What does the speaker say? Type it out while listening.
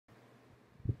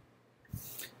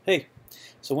Hey,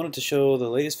 so I wanted to show the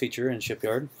latest feature in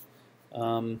Shipyard.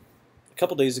 A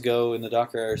couple days ago in the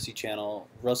Docker IRC channel,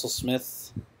 Russell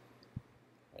Smith,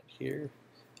 right here,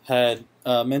 had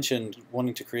mentioned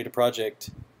wanting to create a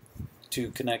project to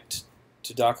connect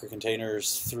to Docker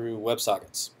containers through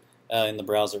WebSockets in the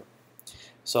browser.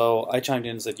 So I chimed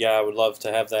in and said, yeah, I would love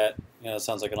to have that. It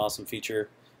sounds like an awesome feature.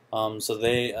 So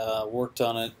they worked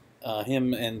on it.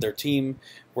 Him and their team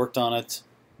worked on it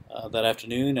that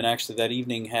afternoon, and actually that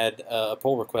evening had a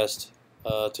pull request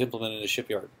to implement it in a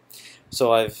Shipyard.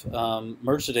 So I've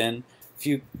merged it in.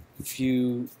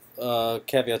 Few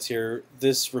caveats here.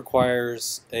 This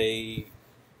requires a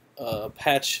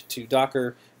patch to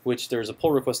Docker, which there's a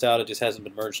pull request out. It just hasn't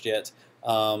been merged yet,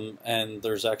 and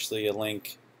there's actually a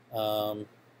link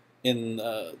in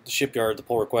the Shipyard, the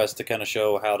pull request, to kind of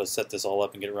show how to set this all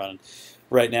up and get it running.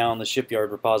 Right now in the Shipyard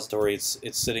repository, it's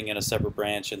sitting in a separate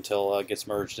branch until it gets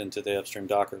merged into the upstream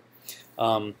Docker.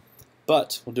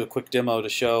 But we'll do a quick demo to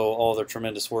show all their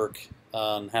tremendous work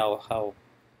on how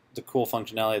the cool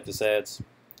functionality that this adds.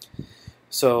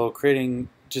 So creating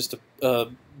just a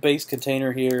base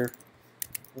container here,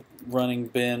 running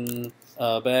bin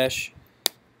bash.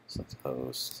 So let's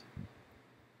host.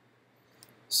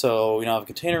 So we now have a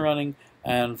container running,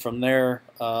 and from there,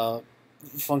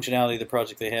 functionality of the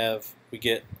project they have, we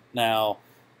get now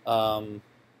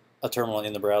a terminal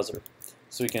in the browser.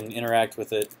 So we can interact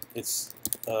with it. It's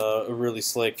really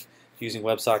slick using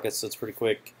WebSockets, so it's pretty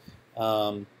quick.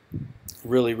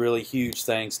 Really huge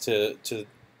thanks to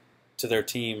their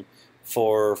team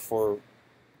for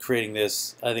creating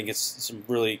this. I think it's some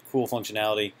really cool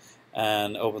functionality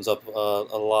and opens up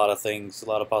a lot of things, a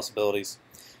lot of possibilities.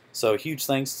 So huge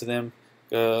thanks to them.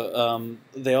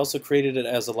 They also created it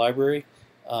as a library.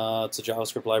 It's a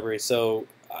JavaScript library, so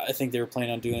I think they were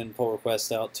planning on doing pull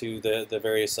requests out to the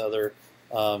various other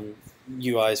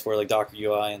UIs for like Docker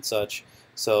UI and such.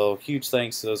 So huge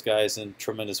thanks to those guys and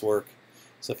tremendous work.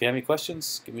 So if you have any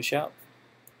questions, give me a shout.